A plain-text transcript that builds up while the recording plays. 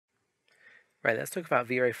Right, let's talk about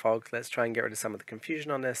V-Ray fog. Let's try and get rid of some of the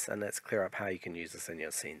confusion on this, and let's clear up how you can use this in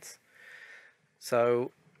your scenes.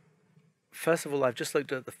 So, first of all, I've just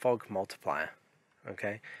looked at the fog multiplier,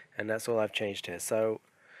 okay, and that's all I've changed here. So,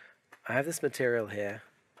 I have this material here,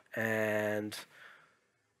 and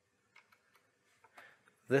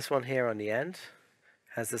this one here on the end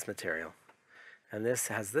has this material, and this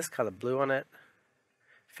has this color blue on it,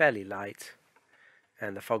 fairly light,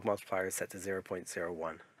 and the fog multiplier is set to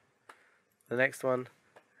 0.01. The next one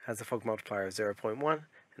has a fog multiplier of 0.1, and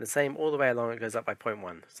the same all the way along. It goes up by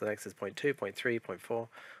 0.1. So the next is 0.2, 0.3, 0.4,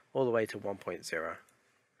 all the way to 1.0.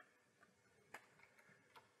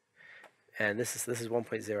 And this is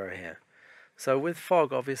 1.0 here. So with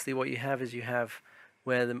fog, obviously, what you have is you have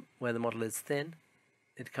where the model is thin,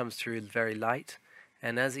 it comes through very light,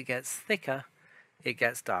 and as it gets thicker, it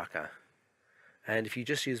gets darker. And if you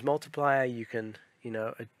just use multiplier, you can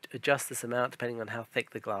adjust this amount depending on how thick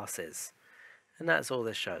the glass is. And that's all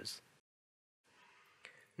this shows.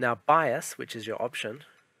 Now bias, which is your option,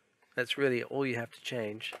 that's really all you have to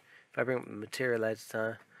change. If I bring up the material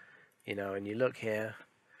editor, and you look here,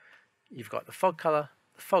 you've got the fog color,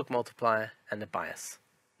 the fog multiplier, and the bias.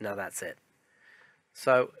 Now that's it.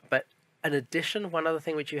 So, but in addition, one other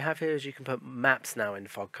thing which you have here is you can put maps now in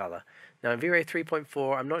fog color. Now in V-Ray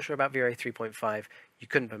 3.4, I'm not sure about V-Ray 3.5, you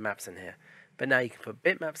couldn't put maps in here. But now you can put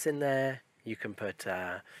bitmaps in there, you can put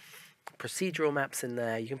procedural maps in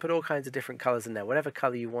there, you can put all kinds of different colors in there. Whatever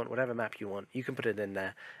color you want, whatever map you want, you can put it in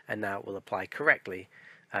there, and now it will apply correctly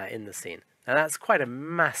in the scene. Now that's quite a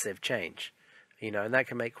massive change, and that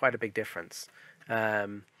can make quite a big difference.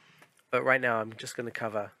 But right now I'm just going to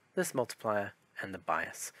cover this multiplier and the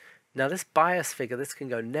bias. Now this bias figure, this can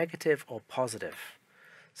go negative or positive.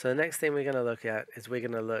 So the next thing we're going to look at is we're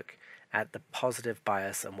going to look at the positive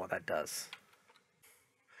bias and what that does.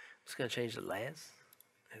 I'm just going to change the layers.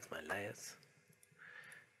 Here's my layers.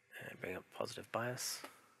 And bring up positive bias.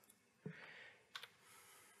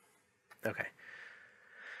 Okay.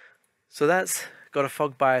 So that's got a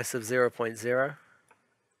fog bias of 0.0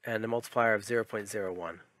 and a multiplier of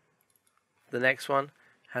 0.01. The next one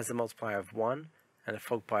has a multiplier of 1 and a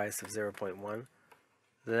fog bias of 0.1.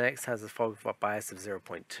 The next has a fog bias of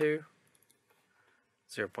 0.2,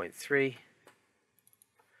 0.3,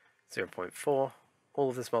 0.4. All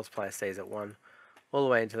of this multiplier stays at 1, all the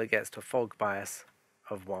way until it gets to a fog bias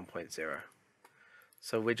of 1.0.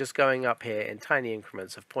 So we're just going up here in tiny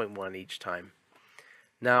increments of 0.1 each time.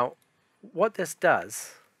 Now, what this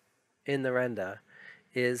does in the render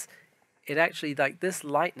is it actually, like this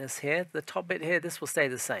lightness here, the top bit here, this will stay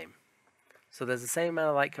the same. So there's the same amount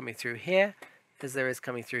of light coming through here as there is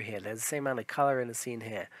coming through here. There's the same amount of color in the scene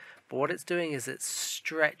here. But what it's doing is it's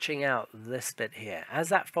stretching out this bit here. As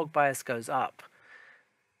that fog bias goes up,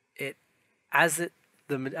 as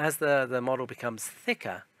the model becomes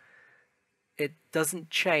thicker, it doesn't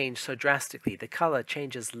change so drastically. The color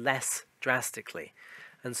changes less drastically.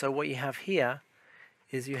 And so what you have here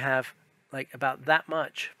is you have like about that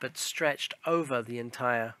much, but stretched over the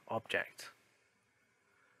entire object.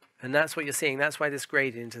 And that's what you're seeing. That's why this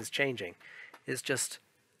gradient is changing. It's just,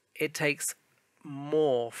 it takes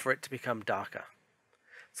more for it to become darker.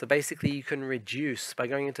 So basically you can reduce, by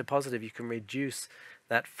going into positive, you can reduce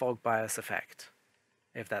that fog bias effect,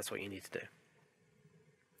 if that's what you need to do.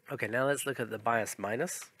 Okay, now let's look at the bias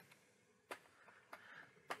minus.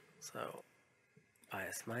 So,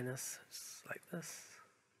 bias minus, just like this.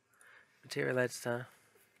 Material editor.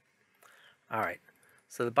 Alright,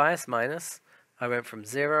 so the bias minus, I went from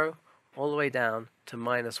 0 all the way down to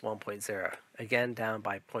minus 1.0. Again, down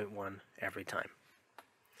by 0.1 every time.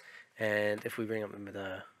 And if we bring up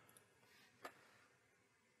the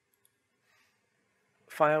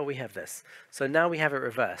file, we have this. So now we have it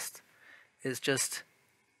reversed. It's just,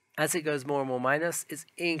 as it goes more and more minus, it's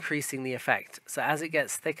increasing the effect. So as it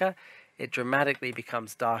gets thicker, it dramatically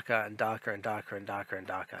becomes darker and darker and darker and darker and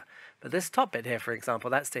darker. But this top bit here, for example,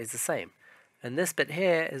 that stays the same. And this bit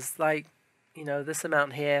here is like, this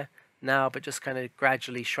amount here now, but just kind of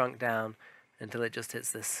gradually shrunk down until it just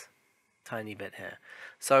hits this tiny bit here.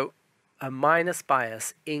 So a minus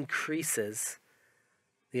bias increases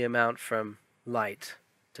the amount from light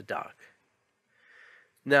to dark.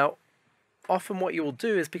 Now, often what you will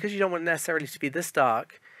do is, because you don't want it necessarily to be this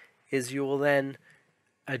dark, is you will then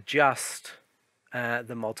adjust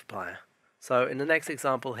the multiplier. So in the next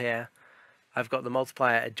example here, I've got the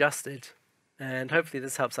multiplier adjusted, and hopefully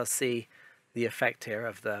this helps us see the effect here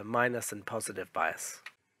of the minus and positive bias.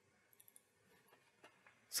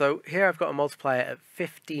 So here I've got a multiplier at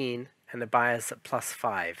 15 and a bias at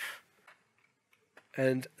 +5.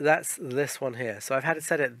 And that's this one here. So I've had to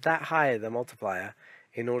set it that high, the multiplier,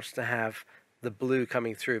 in order to have the blue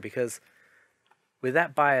coming through, because with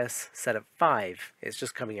that bias set at 5, it's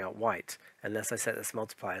just coming out white, unless I set this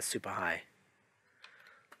multiplier super high.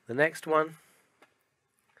 The next one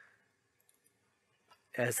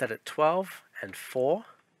is set at 12 and 4,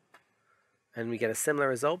 and we get a similar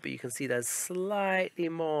result, but you can see there's slightly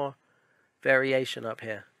more variation up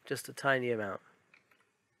here, just a tiny amount.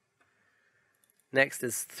 Next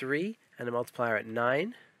is 3 and a multiplier at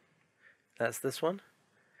 9. That's this one.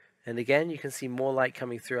 And again, you can see more light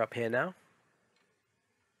coming through up here now.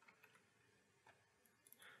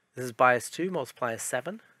 This is bias 2, multiplier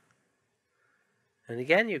 7. And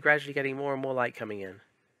again, you're gradually getting more and more light coming in.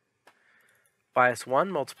 Bias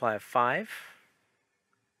 1, multiplier 5.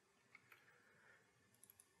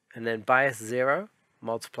 And then bias 0,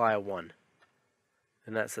 multiplier 1.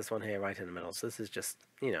 And that's this one here right in the middle. So this is just,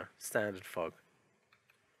 you know, standard fog.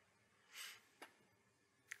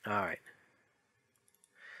 Alright.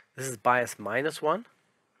 This is bias minus 1,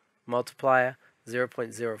 multiplier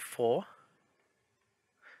 0.04.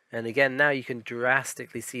 And again, now you can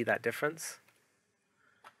drastically see that difference.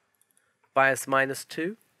 Bias minus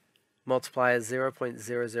 2, multiplier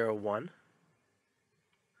 0.001.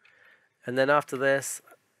 And then after this,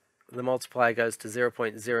 the multiplier goes to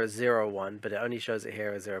 0.001, but it only shows it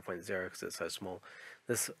here as 0.0 because it's so small.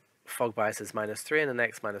 This fog bias is minus 3, and the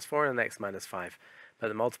next minus 4, and the next minus 5. But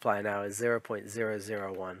the multiplier now is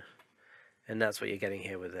 0.001. And that's what you're getting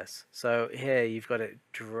here with this. So here you've got it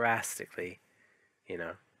drastically, you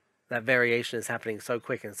know. That variation is happening so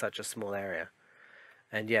quick in such a small area.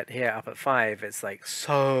 And yet here up at 5, it's like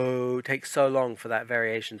takes so long for that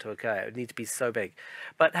variation to occur. It would need to be so big.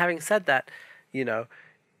 But having said that, you know,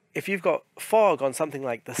 if you've got fog on something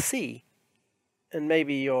like the sea, and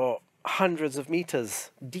maybe you're hundreds of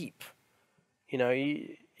meters deep, you know,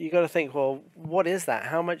 you got to think, well, what is that?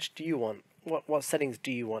 How much do you want? What settings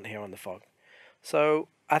do you want here on the fog? So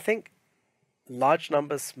I think large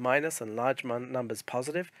numbers minus and large numbers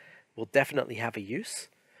positive will definitely have a use.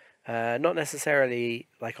 Not necessarily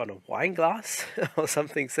like on a wine glass or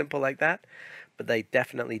something simple like that, but they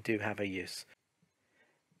definitely do have a use.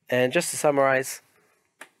 And just to summarize,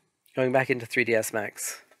 going back into 3ds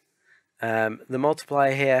Max, the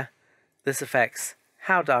multiplier here, this affects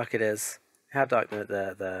how dark it is, how dark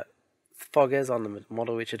the fog is on the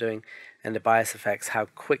model which you're doing, and the bias affects how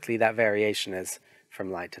quickly that variation is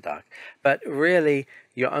from light to dark. But really,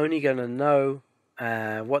 you're only going to know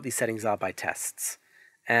what these settings are by tests.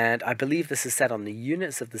 And I believe this is set on the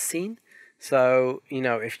units of the scene. So, you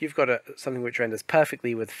know, if you've got something which renders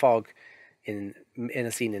perfectly with fog in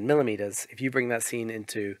a scene in millimeters, if you bring that scene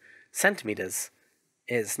into centimeters,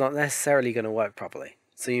 it's not necessarily going to work properly.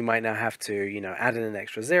 So you might now have to, you know, add in an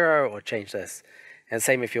extra 0 or change this. And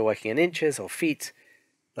same if you're working in inches or feet,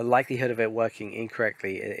 the likelihood of it working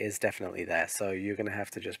incorrectly is definitely there. So you're going to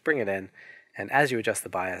have to just bring it in, and as you adjust the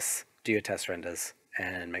bias, do your test renders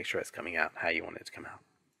and make sure it's coming out how you want it to come out.